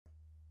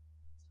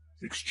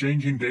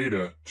Exchanging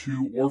data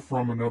to or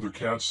from another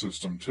CAD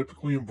system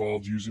typically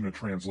involves using a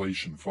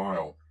translation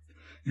file.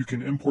 You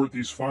can import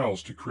these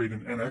files to create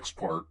an NX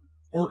part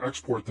or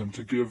export them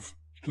to give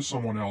to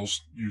someone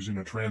else using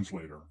a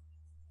translator.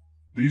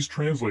 These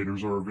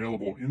translators are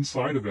available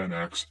inside of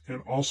NX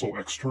and also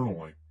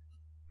externally.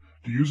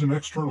 To use an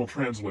external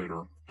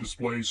translator,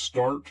 display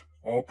Start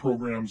All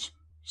Programs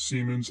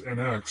Siemens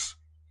NX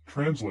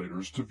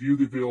Translators to view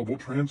the available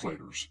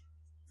translators.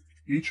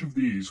 Each of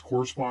these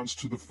corresponds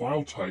to the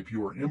file type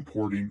you are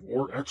importing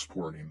or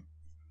exporting.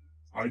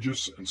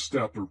 IGES and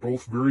STEP are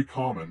both very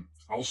common.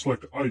 I'll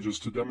select IGES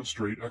to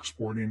demonstrate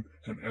exporting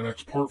an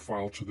NX part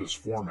file to this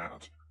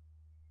format.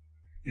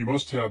 You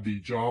must have the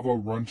Java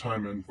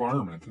runtime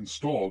environment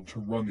installed to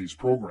run these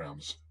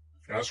programs.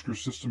 Ask your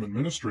system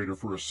administrator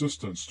for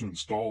assistance to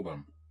install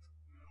them.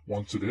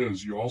 Once it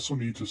is, you also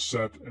need to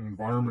set an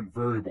environment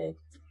variable.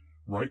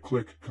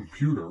 Right-click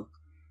Computer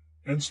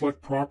and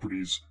select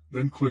Properties,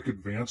 then click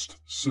Advanced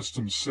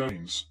System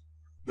Settings,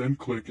 then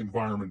click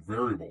Environment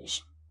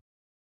Variables.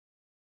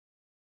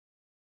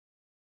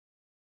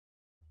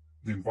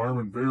 The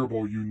environment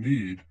variable you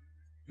need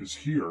is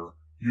here,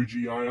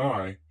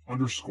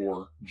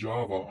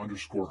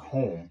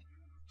 UGII_Java_home,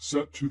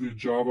 set to the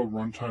Java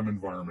runtime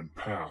environment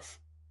path.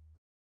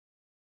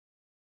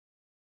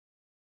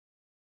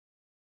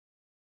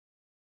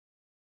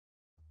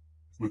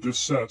 With this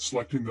set,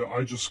 selecting the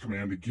IGES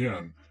command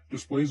again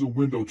displays a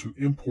window to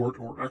import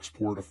or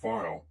export a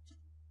file.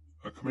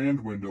 A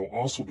command window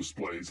also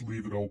displays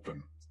Leave it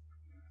open.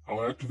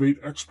 I'll activate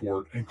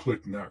Export and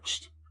click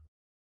Next.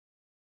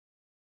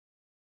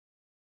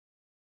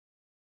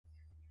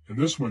 In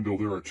this window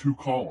there are two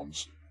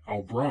columns.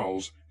 I'll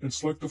browse and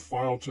select the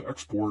file to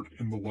export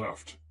in the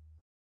left.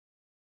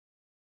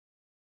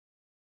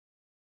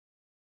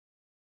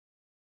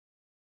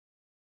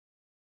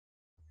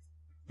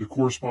 The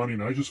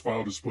corresponding IGES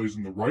file displays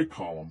in the right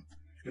column.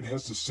 It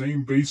has the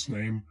same base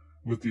name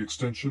with the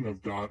extension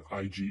of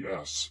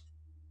 .igs.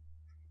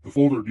 The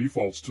folder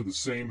defaults to the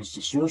same as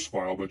the source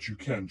file, but you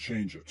can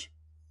change it.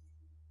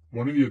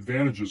 One of the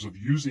advantages of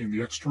using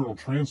the external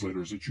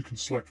translator is that you can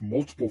select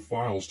multiple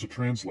files to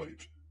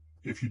translate.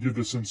 If you did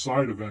this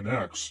inside of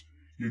NX,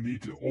 you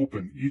need to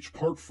open each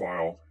part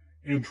file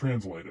and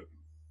translate it.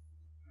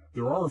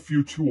 There are a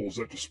few tools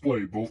that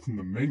display both in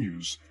the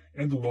menus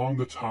and along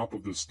the top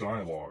of this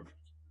dialog.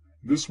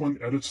 This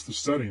one edits the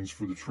settings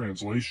for the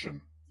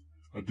translation.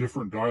 A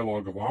different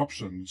dialog of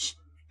options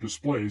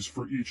displays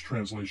for each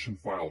translation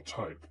file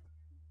type.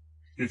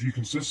 If you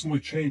consistently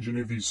change any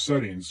of these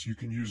settings, you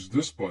can use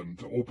this button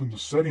to open the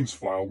settings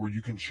file where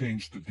you can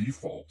change the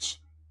defaults.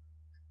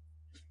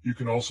 You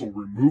can also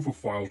remove a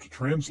file to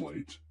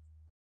translate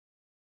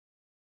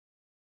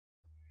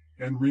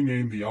and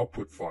rename the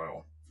output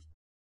file.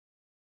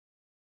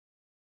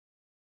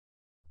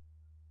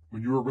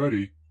 When you are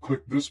ready,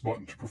 click this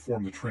button to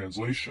perform the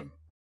translation.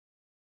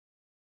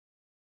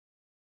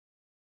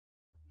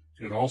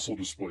 It also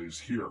displays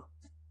here.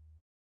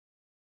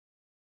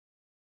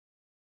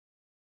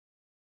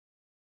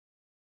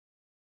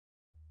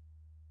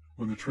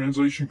 When the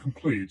translation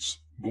completes,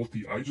 both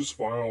the IGES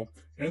file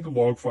and the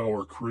log file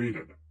are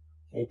created.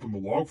 Open the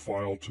log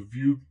file to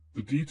view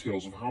the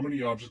details of how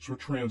many objects were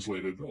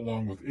translated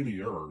along with any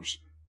errors.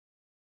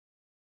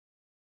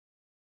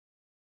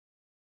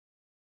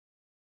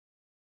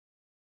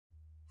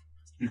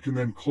 You can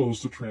then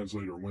close the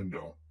translator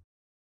window.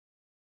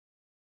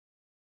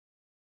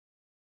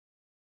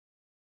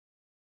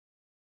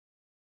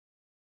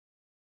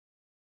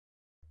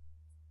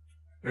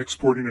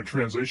 Exporting a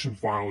translation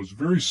file is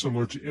very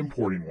similar to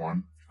importing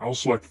one. I'll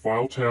select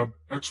File tab,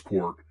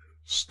 Export,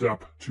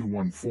 Step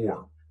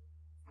 214.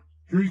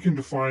 Here you can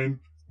define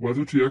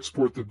whether to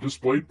export the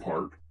displayed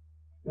part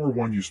or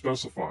one you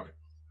specify.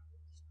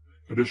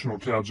 Additional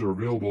tabs are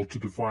available to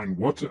define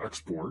what to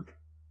export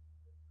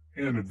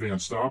and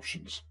advanced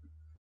options.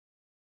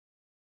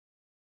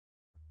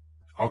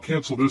 I'll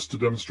cancel this to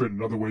demonstrate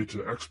another way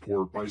to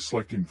export by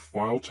selecting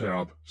File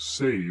tab,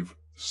 Save,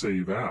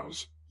 Save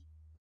As.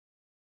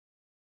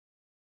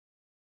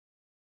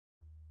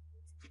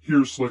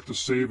 Here, select the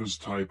Save As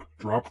Type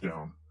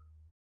drop-down.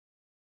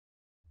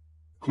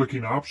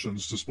 Clicking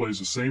Options displays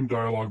the same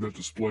dialog that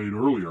displayed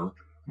earlier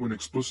when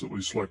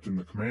explicitly selecting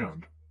the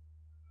command.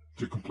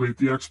 To complete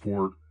the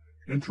export,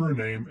 enter a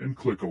name and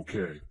click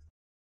OK.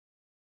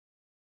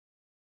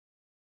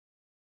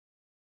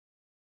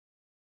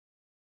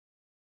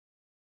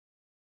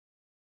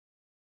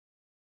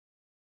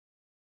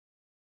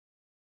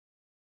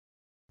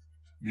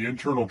 The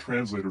internal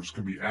translators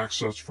can be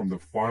accessed from the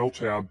File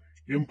tab,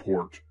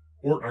 Import,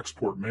 or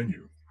Export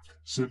menu.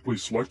 Simply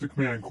select the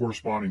command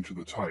corresponding to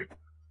the type.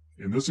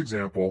 In this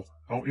example,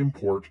 I'll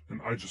import an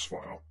IGES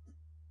file.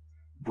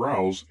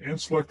 Browse and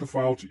select the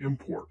file to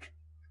import.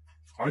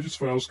 IGES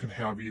files can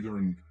have either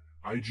an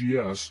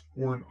IGS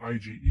or an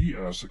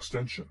IGES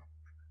extension.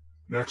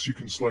 Next, you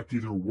can select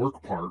either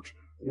work part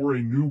or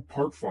a new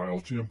part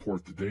file to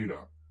import the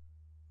data.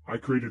 I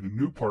created a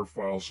new part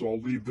file, so I'll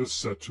leave this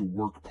set to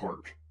work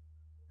part.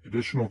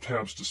 Additional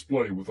tabs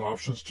display with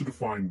options to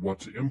define what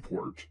to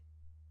import,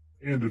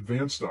 and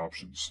advanced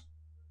options.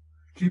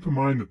 Keep in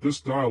mind that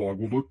this dialog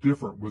will look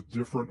different with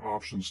different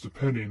options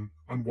depending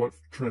on what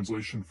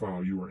translation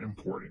file you are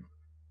importing.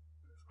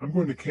 I'm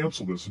going to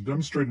cancel this and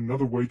demonstrate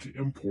another way to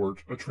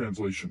import a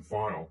translation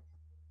file.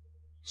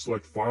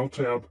 Select File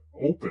tab,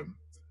 Open,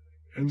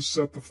 and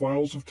set the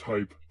Files of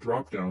Type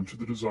drop-down to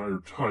the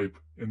desired type,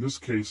 in this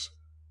case,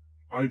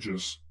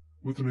 IGES,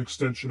 with an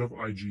extension of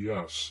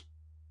IGS.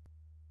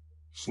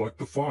 Select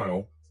the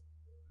file.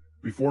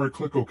 Before I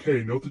click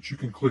OK, note that you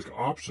can click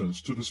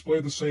Options to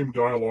display the same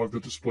dialog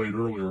that displayed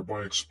earlier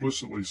by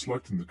explicitly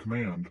selecting the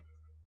command.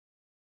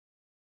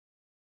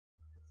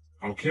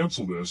 I'll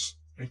cancel this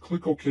and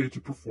click OK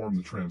to perform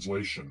the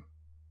translation.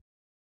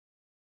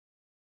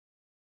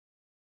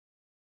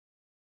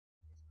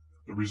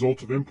 The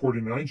result of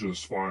importing an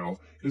IGES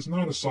file is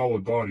not a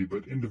solid body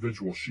but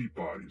individual sheet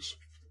bodies.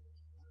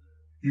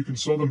 You can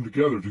sew them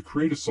together to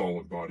create a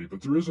solid body,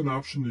 but there is an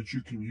option that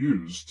you can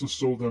use to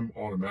sew them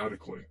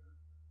automatically.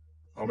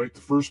 I'll make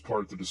the first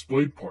part the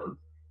displayed part,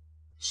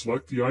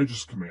 select the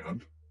IGES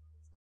command,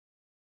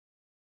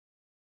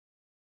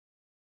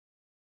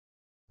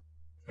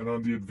 and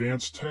on the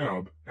Advanced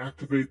tab,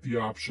 activate the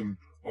option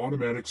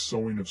Automatic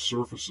Sewing of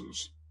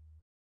Surfaces.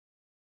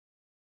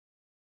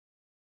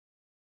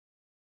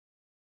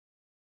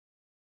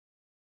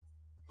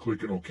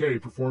 Clicking OK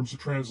performs the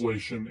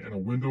translation and a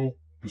window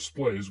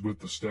displays with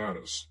the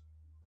status.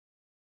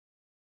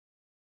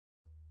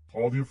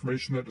 All the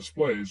information that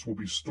displays will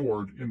be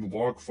stored in the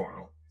log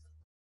file.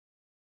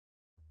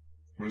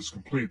 When it's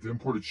complete, the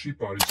imported sheet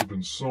bodies have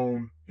been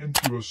sewn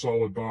into a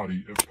solid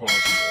body if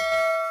possible.